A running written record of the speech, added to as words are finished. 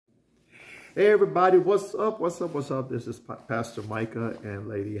Hey everybody, what's up? What's up? What's up? This is Pastor Micah and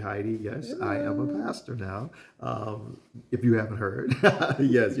Lady Heidi. Yes, hello. I am a pastor now. If you haven't heard,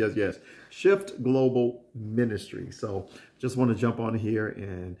 yes. Shift Global Ministry. So just want to jump on here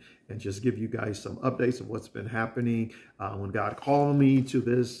and just give you guys some updates of what's been happening. When God called me to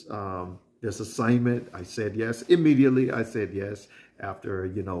this this assignment, I said yes. Immediately, I said yes after,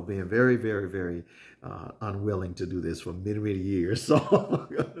 being very unwilling to do this for many years. So,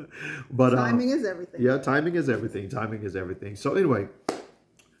 but timing is everything. Yeah, timing is everything. Timing is everything. So anyway,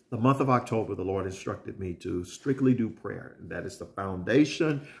 the month of October, the Lord instructed me to strictly do prayer. And that is the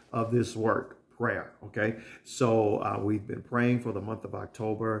foundation of this work, prayer. Okay. So we've been praying for the month of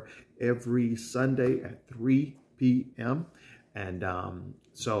October every Sunday at 3 p.m. And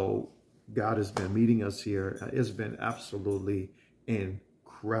so God has been meeting us here. It's been absolutely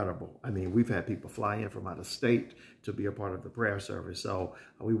incredible. I mean, we've had people fly in from out of state to be a part of the prayer service. So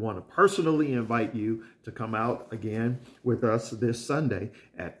we want to personally invite you to come out again with us this Sunday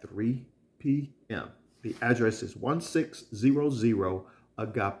at 3 p.m. The address is 1600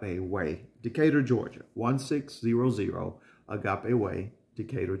 Agape Way, Decatur, Georgia. 1600 Agape Way,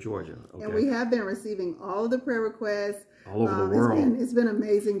 Decatur, Georgia. Okay. And we have been receiving all of the prayer requests. All over the world. It's been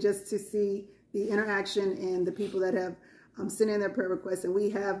amazing just to see the interaction and the people that have sent in their prayer requests. And we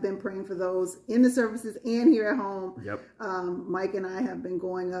have been praying for those in the services and here at home. Yep. Mike and I have been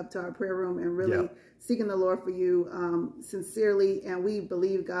going up to our prayer room and really seeking the Lord for you sincerely. And we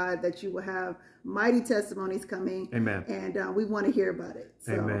believe, God, that you will have mighty testimonies coming. Amen. And we want to hear about it.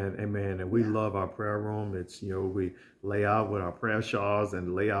 So, amen. And we love our prayer room. It's, we lay out with our prayer shawls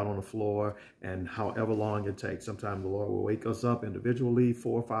and lay out on the floor, and however long it takes. Sometimes the Lord will wake us up individually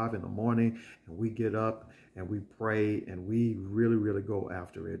 4 or 5 in the morning, and we get up and we pray and we really go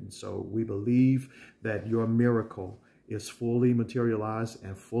after it. And so we believe that your miracle is fully materialized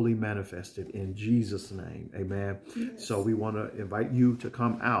and fully manifested in Jesus' name. Amen. Yes. So we want to invite you to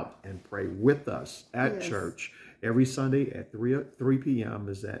come out and pray with us at church every Sunday at 3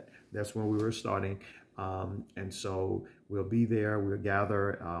 p.m. That's when we were starting. And so we'll be there. We'll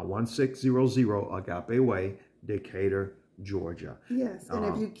gather 1600 Agape Way, Decatur, Georgia. Yes, and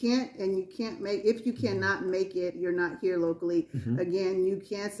if you cannot make it, you're not here locally. Again, you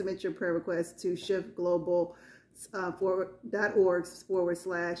can submit your prayer request to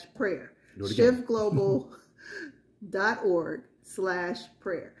shiftglobal.org/prayer.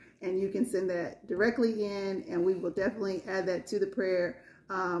 Shiftglobal.org/prayer, and you can send that directly in, and we will definitely add that to the prayer.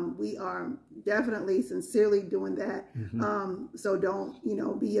 We are definitely sincerely doing that. So don't,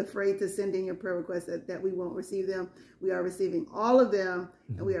 be afraid to send in your prayer requests that we won't receive them. We are receiving all of them,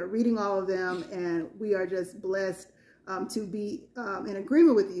 and we are reading all of them, and we are just blessed to be in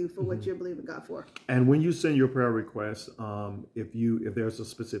agreement with you for what you're believing God for. And when you send your prayer requests, if there's a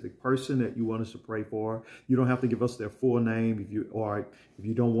specific person that you want us to pray for, you don't have to give us their full name. If you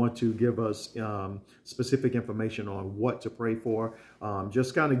don't want to give us specific information on what to pray for,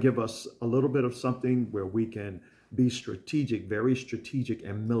 just kind of give us a little bit of something where we can be strategic, very strategic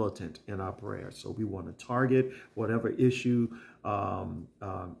and militant in our prayers. So we want to target whatever issue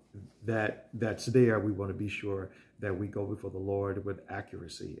that's there. We want to be sure that we go before the Lord with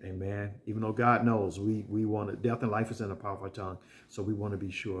accuracy. Amen. Even though God knows we want to, death and life is in the power of our tongue. So we want to be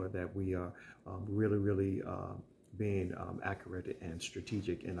sure that we are really being accurate and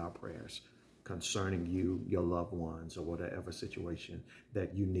strategic in our prayers concerning you, your loved ones, or whatever situation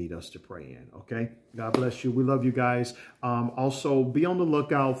that you need us to pray in. Okay. God bless you. We love you guys. Also be on the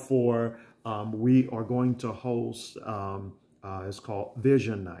lookout for, we are going to host, it's called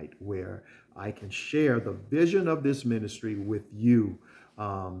Vision Night, where I can share the vision of this ministry with you.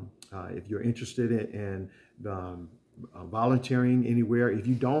 If you're interested in volunteering anywhere, if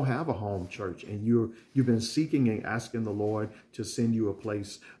you don't have a home church and you've been seeking and asking the Lord to send you a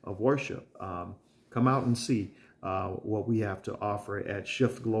place of worship, come out and see what we have to offer at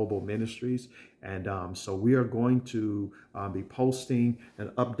Shift Global Ministries. And so we are going to be posting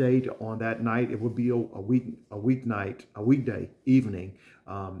an update on that night. It will be a weekday evening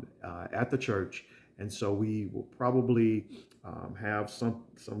at the church. And so we will probably have some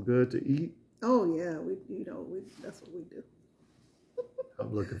good to eat. Oh yeah, that's what we do.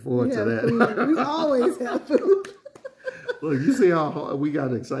 I'm looking forward to that. Food. We always have food. Look, you see how we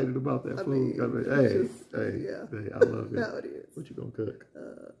got excited about that food. Hey, I love it. How it is. What you gonna cook?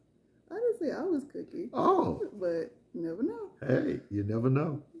 I didn't say I was cooking. Oh, but you never know. Hey, you never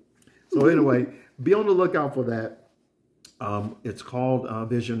know. So anyway, be on the lookout for that. It's called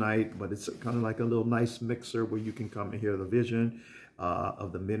Vision Night, but it's kind of like a little nice mixer where you can come and hear the vision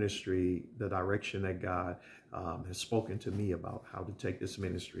of the ministry, the direction that God has spoken to me about how to take this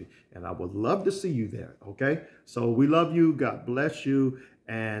ministry. And I would love to see you there. Okay. So we love you. God bless you.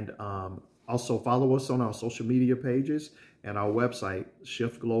 And also follow us on our social media pages and our website,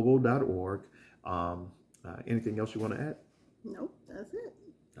 shiftglobal.org. Anything else you want to add? Nope, that's it.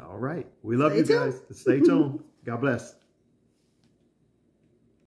 All right. We love you guys. Stay tuned. God bless.